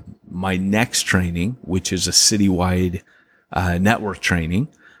my next training, which is a citywide network training.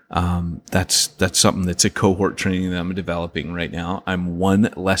 That's something that's a cohort training that I'm developing right now. I'm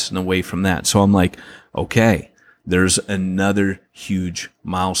one lesson away from that. So I'm like, okay, there's another huge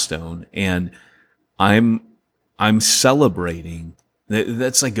milestone and I'm celebrating.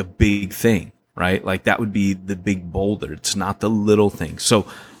 That's like a big thing, right? Like that would be the big boulder. It's not the little thing. So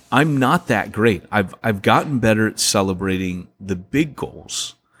I'm not that great. I've gotten better at celebrating the big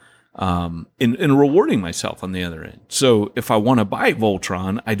goals, and rewarding myself on the other end. So if I want to buy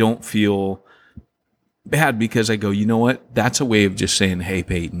Voltron, I don't feel bad because I go, you know what? That's a way of just saying, hey,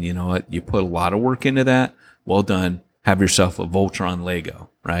 Peyton, you know what? You put a lot of work into that. Well done. Have yourself a Voltron Lego,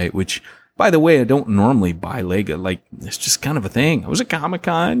 right? Which, by the way, I don't normally buy Lego. Like, it's just kind of a thing. I was at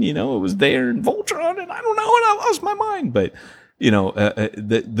Comic-Con, it was there, and Voltron, and I don't know, and I lost my mind. But,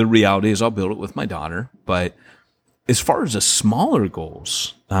 the reality is I'll build it with my daughter. But as far as the smaller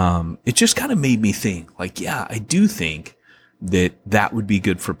goals, it just kind of made me think, like, yeah, I do think that would be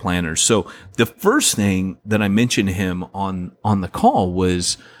good for planners. So the first thing that I mentioned to him on the call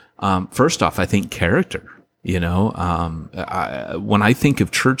was, first off, I think character. When I think of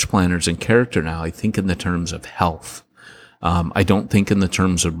church planners and character now, I think in the terms of health. I don't think in the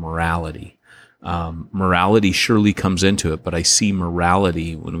terms of morality. Morality surely comes into it, but I see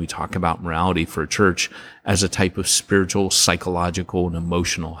morality, when we talk about morality for a church, as a type of spiritual, psychological, and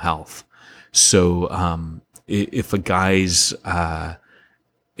emotional health. So if a guy's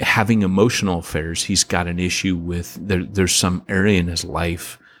having emotional affairs, he's got an issue with, there's some area in his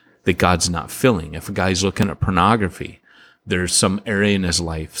life that God's not filling. If a guy's looking at pornography, there's some area in his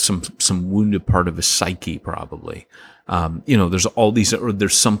life, some wounded part of his psyche probably. There's all these, or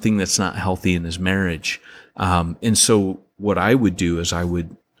there's something that's not healthy in his marriage. And so what I would do is I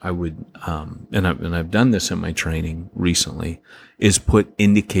would, and I've done this in my training recently, is put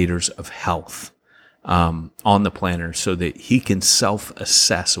indicators of health on the planner so that he can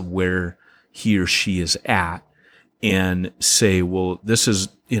self-assess where he or she is at and say, well, this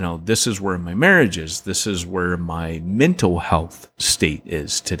is where my marriage is. This is where my mental health state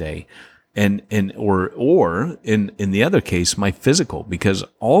is today. Or in the other case, my physical, because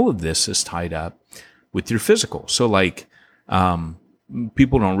all of this is tied up with your physical. So like,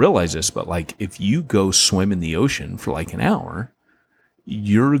 people don't realize this, but like if you go swim in the ocean for like an hour,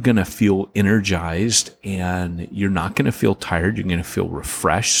 you're going to feel energized and you're not going to feel tired. You're going to feel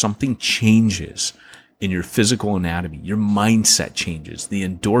refreshed. Something changes in your physical anatomy. Your mindset changes. The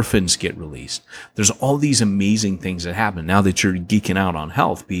endorphins get released. There's all these amazing things that happen. Now that you're geeking out on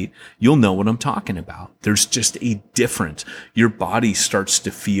health, Pete, you'll know what I'm talking about. There's just a difference. Your body starts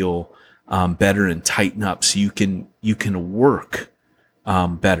to feel better and tighten up so you can work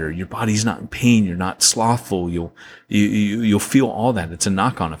better. Your body's not in pain. You're not slothful. You'll feel all that. It's a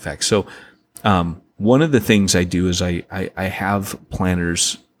knock-on effect. So one of the things I do is I have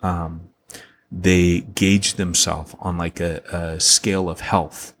planners, they gauge themselves on like a scale of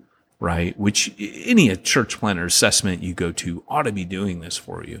health, right? Which any church planner assessment you go to ought to be doing this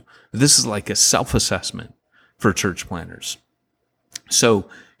for you. This is like a self-assessment for church planners. So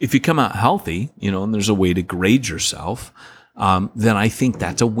if you come out healthy, and there's a way to grade yourself, then I think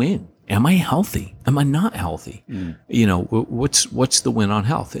that's a win. Am I healthy? Am I not healthy? What's the win on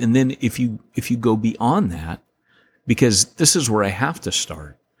health? And then if you go beyond that, because this is where I have to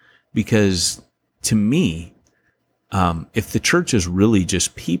start. Because to me, if the church is really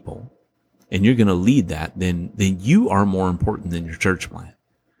just people and you're going to lead that, then you are more important than your church plant.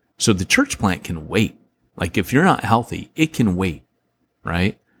 So the church plant can wait. Like if you're not healthy, it can wait,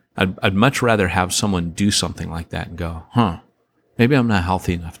 right? I'd much rather have someone do something like that and go, maybe I'm not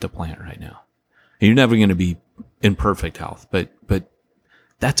healthy enough to plant right now. And you're never going to be in perfect health, but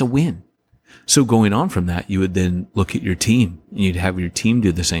that's a win. So going on from that, you would then look at your team and you'd have your team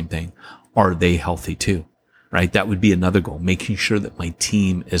do the same thing. Are they healthy too? Right? That would be another goal, making sure that my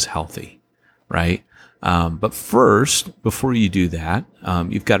team is healthy, right? But first, before you do that,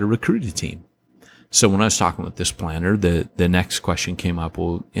 you've got to recruit a team. So when I was talking with this planner, the next question came up,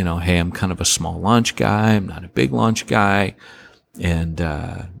 well, hey, I'm kind of a small launch guy. I'm not a big launch guy. And,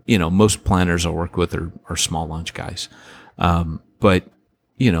 most planners I work with are small launch guys. But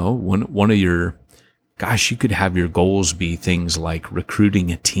one of your, you could have your goals be things like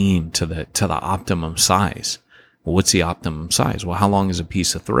recruiting a team to the optimum size. Well, what's the optimum size? Well, how long is a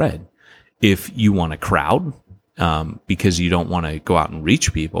piece of thread? If you want a crowd, because you don't want to go out and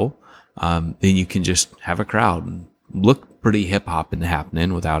reach people, then you can just have a crowd and look pretty hip hop and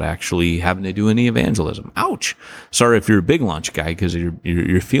happening without actually having to do any evangelism. Ouch. Sorry if you're a big launch guy, because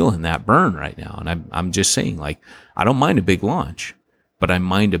you're feeling that burn right now. And I'm just saying, like, I don't mind a big launch, but I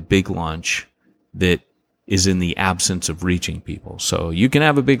mind a big launch that is in the absence of reaching people. So you can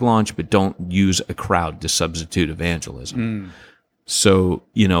have a big launch, but don't use a crowd to substitute evangelism. So,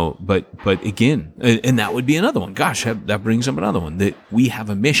 but again, and that would be another one. Gosh, that brings up another one, that we have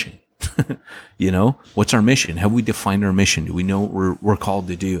a mission. What's our mission? Have we defined our mission? Do we know what we're called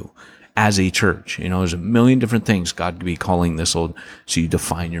to do as a church. There's a million different things God could be calling this old. So you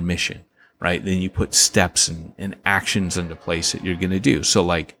define your mission, right? Then you put steps and actions into place that you're going to do. So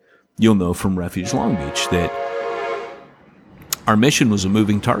like, you'll know from Refuge Long Beach that our mission was a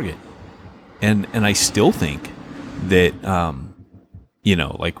moving target. And I still think that,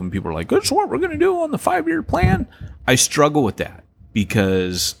 like when people are like, that's what we're going to do on the 5-year plan. I struggle with that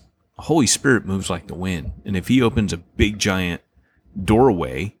because Holy Spirit moves like the wind. And if he opens a big giant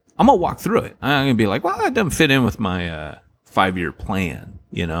doorway, I'm going to walk through it. I'm going to be like, well, that doesn't fit in with my 5-year plan.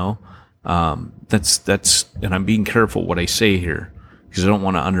 That's, and I'm being careful what I say here because I don't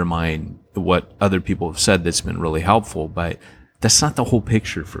want to undermine what other people have said that's been really helpful, but that's not the whole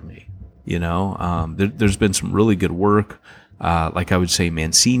picture for me. There's been some really good work. Like I would say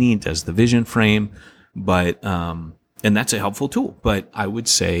Mancini does the vision frame, but, and that's a helpful tool, but I would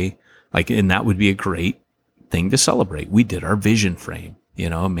say and that would be a great thing to celebrate. We did our vision frame,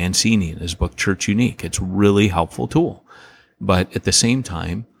 Mancini in his book, Church Unique. It's a really helpful tool, but at the same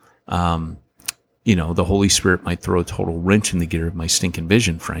time, the Holy Spirit might throw a total wrench in the gear of my stinking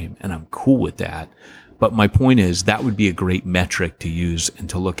vision frame, and I'm cool with that. But my point is that would be a great metric to use and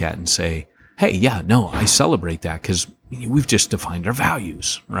to look at and say, hey, yeah, no, I celebrate that because we've just defined our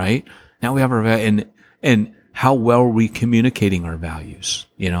values, right? Now we have our and how well are we communicating our values?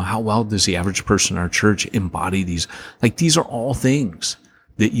 How well does the average person in our church embody these? Like, these are all things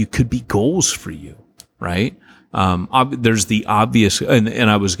that you could be goals for you, right? There's the obvious, and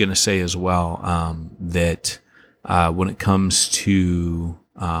I was going to say as well, that when it comes to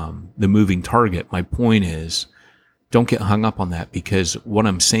the moving target, my point is, don't get hung up on that, because what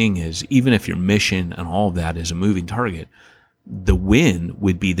I'm saying is, even if your mission and all of that is a moving target, the win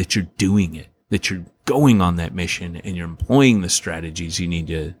would be that you're doing it, that you're going on that mission and you're employing the strategies you need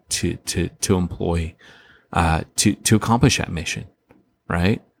to employ to accomplish that mission,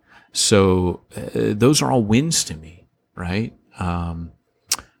 right? So those are all wins to me, right?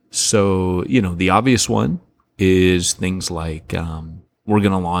 So the obvious one is things like we're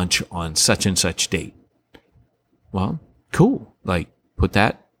going to launch on such and such date. Well, cool. Like, put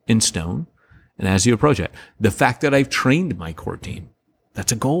that in stone. And as you approach it, the fact that I've trained my core team,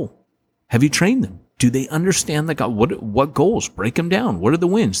 that's a goal. Have you trained them? Do they understand what goals? Break them down. What are the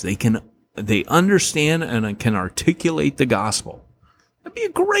wins? They understand and can articulate the gospel. That'd be a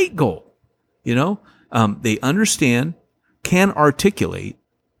great goal. They understand, can articulate,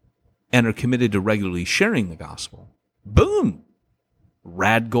 and are committed to regularly sharing the gospel. Boom.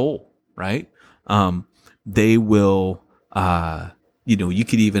 Rad goal, right? They will, you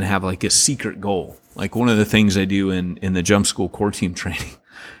could even have like a secret goal. Like, one of the things I do in the Jump School core team training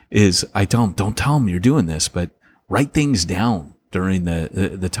is I don't tell them you're doing this, but write things down during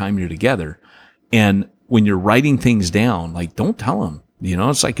the time you're together. And when you're writing things down, like, don't tell them,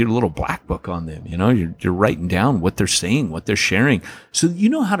 it's like your little black book on them, you're writing down what they're saying, what they're sharing, so you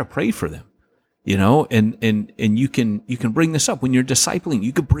know how to pray for them. And you can bring this up when you're discipling.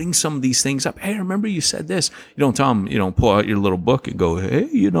 You could bring some of these things up. Hey, remember you said this. You don't tell them, pull out your little book and go, hey,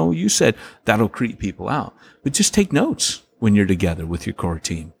 you said. That'll creep people out. But just take notes when you're together with your core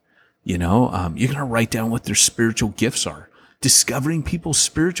team. You're going to write down what their spiritual gifts are. Discovering people's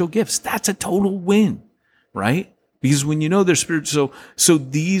spiritual gifts. That's a total win, right? Because when you know their spiritual, so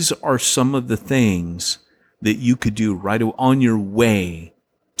these are some of the things that you could do right on your way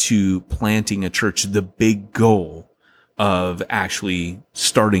to planting a church, the big goal of actually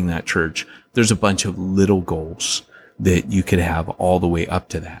starting that church. There's a bunch of little goals that you could have all the way up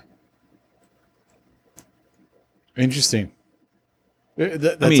to that. Interesting.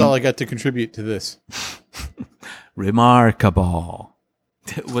 That's all I got to contribute to this. Remarkable.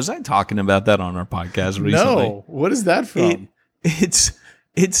 Was I talking about that on our podcast recently? No. What is that from? It's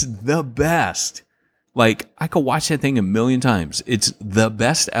the best. Like, I could watch that thing a million times. It's the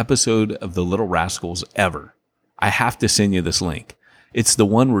best episode of The Little Rascals ever. I have to send you this link. It's the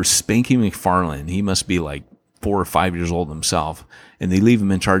one where Spanky McFarlane, he must be like 4 or 5 years old himself, and they leave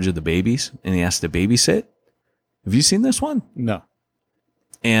him in charge of the babies, and he has to babysit. Have you seen this one? No.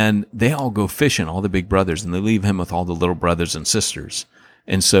 And they all go fishing, all the big brothers, and they leave him with all the little brothers and sisters.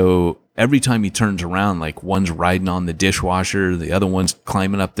 And so every time he turns around, like, one's riding on the dishwasher, the other one's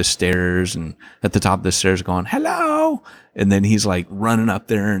climbing up the stairs, and at the top of the stairs going, hello. And then he's like running up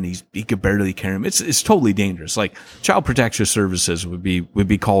there, and he could barely carry him. It's totally dangerous. Like, Child Protective Services would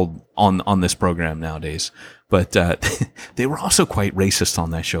be called on this program nowadays. But they were also quite racist on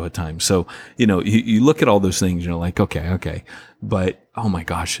that show at times. So, you look at all those things, you're like, okay. But, oh my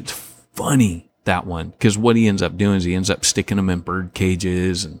gosh, it's funny, that one. Because what he ends up doing is he ends up sticking them in bird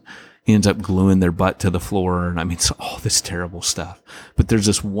cages, and He ends up gluing their butt to the floor. And I mean, it's all this terrible stuff. But there's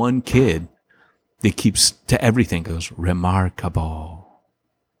this one kid that keeps to everything goes, remarkable,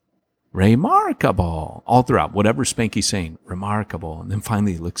 remarkable, all throughout. Whatever Spanky's saying, remarkable. And then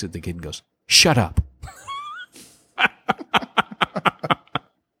finally he looks at the kid and goes, shut up.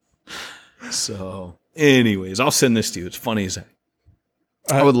 So anyways, I'll send this to you. It's funny as heck.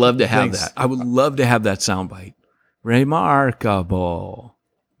 I would love to have that. I would love to have that soundbite. Remarkable.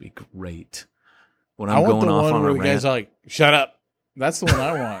 Be great. When I'm going off on a rant. The guys are like, shut up. That's the one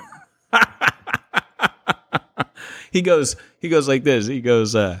I want. He goes like this. He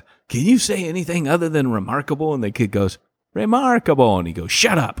goes, can you say anything other than remarkable? And the kid goes, remarkable. And he goes,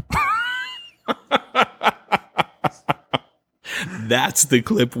 shut up. That's the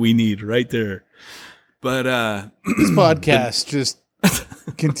clip we need right there. But this podcast just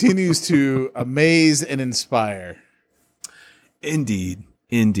continues to amaze and inspire. Indeed.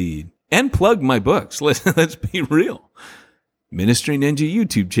 And plug my books. Let's be real. Ministry Ninja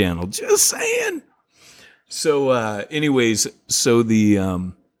YouTube channel. Just saying. So anyways, so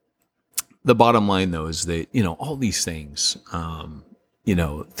the bottom line though is that, all these things,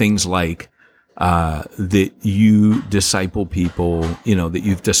 things like that you disciple people, that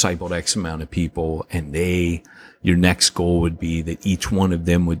you've discipled X amount of people, and your next goal would be that each one of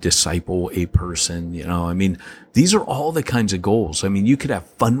them would disciple a person. These are all the kinds of goals. You could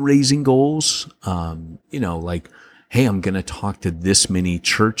have fundraising goals, like, hey, I'm going to talk to this many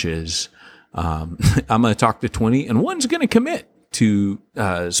churches. I'm going to talk to 20 and one's going to commit to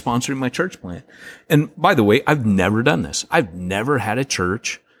sponsoring my church plant. And by the way, I've never done this. I've never had a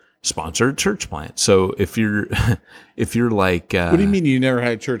church sponsor a church plant. So if you're like, what do you mean you never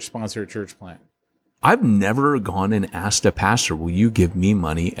had a church sponsor a church plant? I've never gone and asked a pastor, will you give me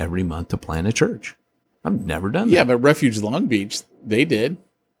money every month to plant a church? I've never done that. Yeah, but Refuge Long Beach, they did.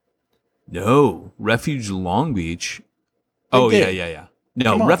 No, Refuge Long Beach. Yeah.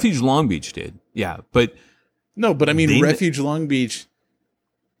 No, Refuge Long Beach did. Yeah, but. No, but Refuge Long Beach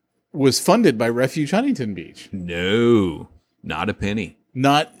was funded by Refuge Huntington Beach. No, not a penny.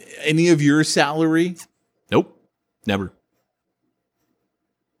 Not any of your salary? Nope, never.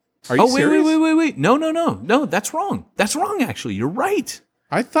 Are you serious? Wait. No, that's wrong. That's wrong, actually. You're right.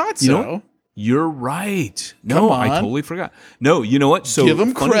 I thought so. You're right. No, I totally forgot. No, you know what? So give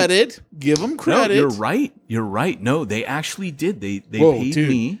them credit. Give them credit. No, you're right. No, they actually did. They paid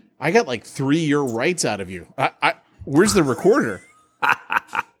me. I got like 3-year rights out of you. Where's the recorder?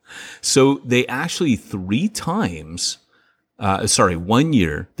 So they actually 3 times, 1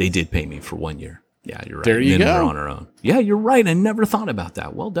 year, they did pay me for 1 year. Yeah, you're right. There you go. We're on our own. Yeah, you're right. I never thought about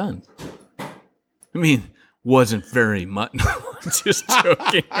that. Well done. Wasn't very much. Just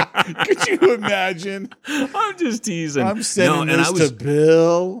joking. Could you imagine? I'm just teasing. I'm sending this to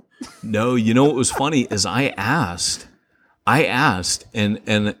Bill. No, you know what was funny is I asked,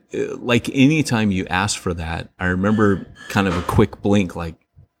 and like anytime you ask for that, I remember kind of a quick blink, like,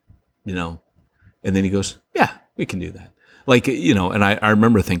 and then he goes, yeah, we can do that. Like, and I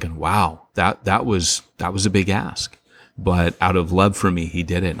remember thinking, wow, that was a big ask. But out of love for me, he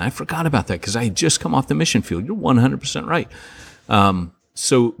did it. And I forgot about that because I had just come off the mission field. You're 100% right.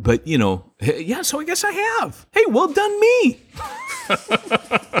 So I guess I have. Hey, well done me.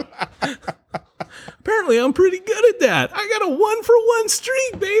 Apparently, I'm pretty good at that. I got a 1-for-1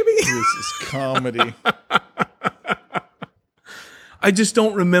 streak, baby. This is comedy. I just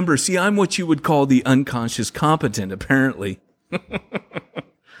don't remember. See, I'm what you would call the unconscious competent, apparently.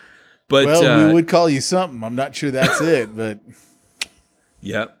 But we would call you something. I'm not sure that's it, but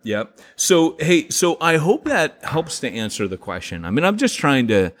Yep. So I hope that helps to answer the question. I'm just trying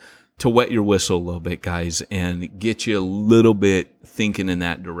to wet your whistle a little bit, guys, and get you a little bit thinking in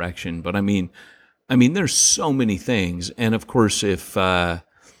that direction. But there's so many things, and of course, if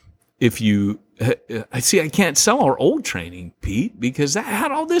you I can't sell our old training, Pete, because that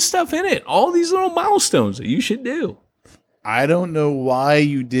had all this stuff in it, all these little milestones that you should do. I don't know why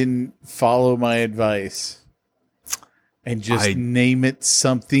you didn't follow my advice and just name it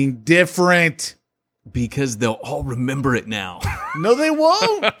something different. Because they'll all remember it now. No, they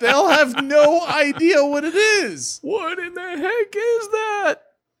won't. They'll have no idea what it is. What in the heck is that?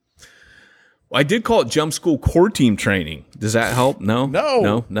 Well, I did call it Jump School Core Team Training. Does that help? No?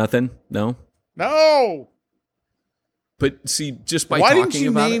 No. Nothing? No? But see, just by talking about it. Why didn't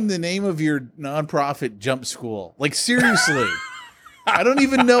you name the name of your nonprofit Jump School? Like, seriously. I don't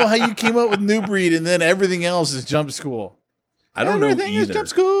even know how you came up with New Breed and then everything else is Jump School. I don't know either. Everything is Jump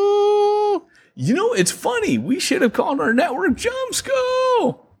School. It's funny. We should have called our network Jump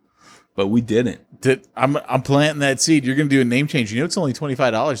School. but we didn't. I'm planting that seed. You're going to do a name change. You know, it's only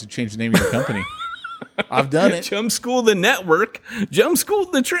 $25 to change the name of your company. I've done it. Jump School the network, Jump School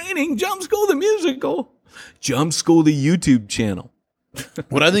the training, Jump School the musical, Jump School the YouTube channel.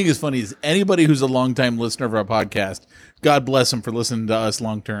 What I think is funny is anybody who's a longtime listener of our podcast, God bless them for listening to us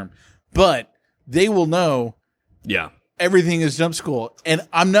long term, but they will know everything is Jump School. And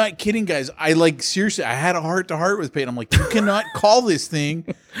I'm not kidding, guys. Seriously, I had a heart-to-heart with Peyton. I'm like, you cannot call this thing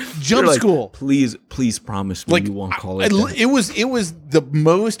Jump School. Please promise me you won't call it that. It was the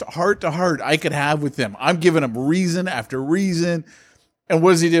most heart-to-heart I could have with them. I'm giving him reason after reason. And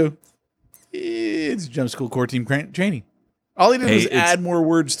what does he do? It's Jump School Core Team Training. All he did was add more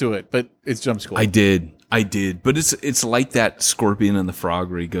words to it, but it's Jump School. I did. But it's like that Scorpion and the Frog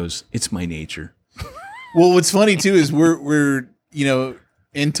where he goes, it's my nature. Well, what's funny too is we're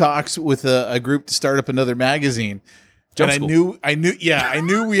in talks with a group to start up another magazine. Jump School. I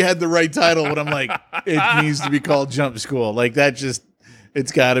knew we had the right title, but I'm like, it needs to be called Jump School. Like that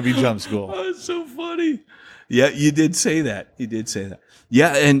it's got to be Jump School. Oh, it's so funny. Yeah, you did say that.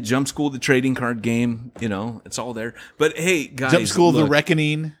 Yeah, and Jump School, the trading card game, it's all there. But hey, guys. Jump School, The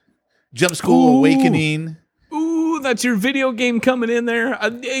Reckoning. Jump School, Awakening. Ooh, that's your video game coming in there. I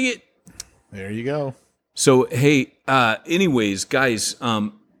dig it. There you go. So, hey, anyways, guys,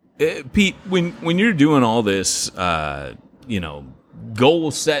 Pete, when you're doing all this, goal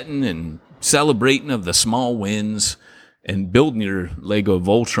setting and celebrating of the small wins and building your Lego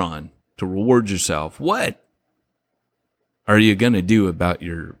Voltron to reward yourself, what are you going to do about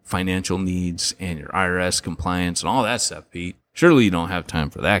your financial needs and your IRS compliance and all that stuff, Pete? Surely you don't have time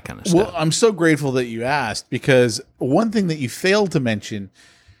for that kind of stuff. Well, I'm so grateful that you asked, because one thing that you failed to mention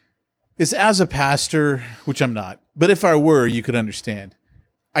is, as a pastor, which I'm not, but if I were, you could understand.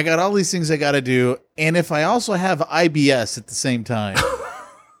 I got all these things I got to do, and if I also have IBS at the same time,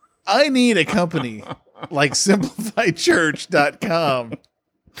 I need a company like SimplifiedChurch.com.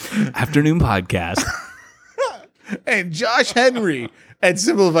 Afternoon podcast. And Josh Henry at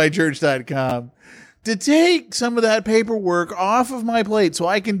SimplifiedChurch.com to take some of that paperwork off of my plate so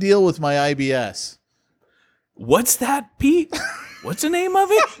I can deal with my IBS. What's that, Pete? What's the name of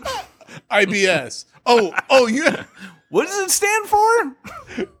it? IBS. Oh, yeah. What does it stand for?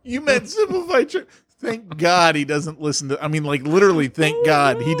 You meant Simplified Church. Thank God he doesn't listen to, literally, thank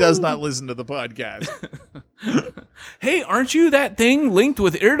God he does not listen to the podcast. Hey, aren't you that thing linked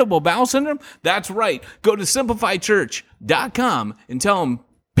with irritable bowel syndrome? That's right. Go to SimplifiedChurch.com and tell them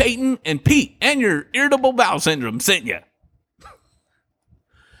Peyton and Pete and your irritable bowel syndrome sent you.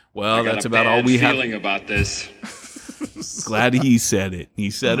 Well, that's about all we have. Feeling about this. Glad he said it.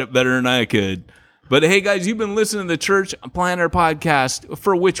 He said it better than I could. But hey, guys, you've been listening to the Church Planner podcast,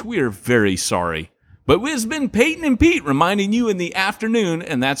 for which we are very sorry. But it's been Peyton and Pete reminding you in the afternoon,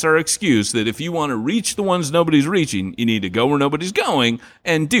 and that's our excuse, that if you want to reach the ones nobody's reaching, you need to go where nobody's going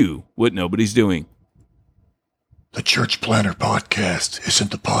and do what nobody's doing. The Church Planner podcast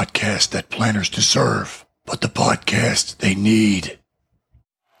isn't the podcast that planners deserve, but the podcast they need.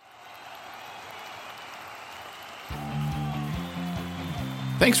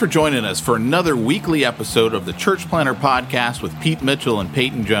 Thanks for joining us for another weekly episode of the Church Planner Podcast with Pete Mitchell and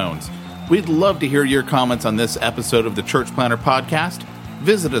Peyton Jones. We'd love to hear your comments on this episode of the Church Planner Podcast.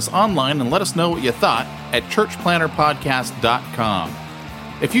 Visit us online and let us know what you thought at churchplannerpodcast.com.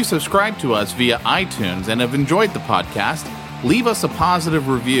 If you subscribe to us via iTunes and have enjoyed the podcast, leave us a positive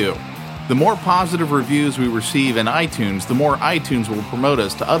review. The more positive reviews we receive in iTunes, the more iTunes will promote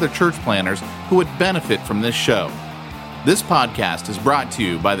us to other church planners who would benefit from this show. This podcast is brought to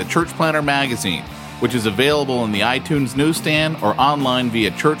you by the Church Planner Magazine, which is available in the iTunes newsstand or online via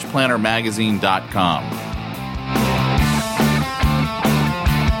churchplannermagazine.com.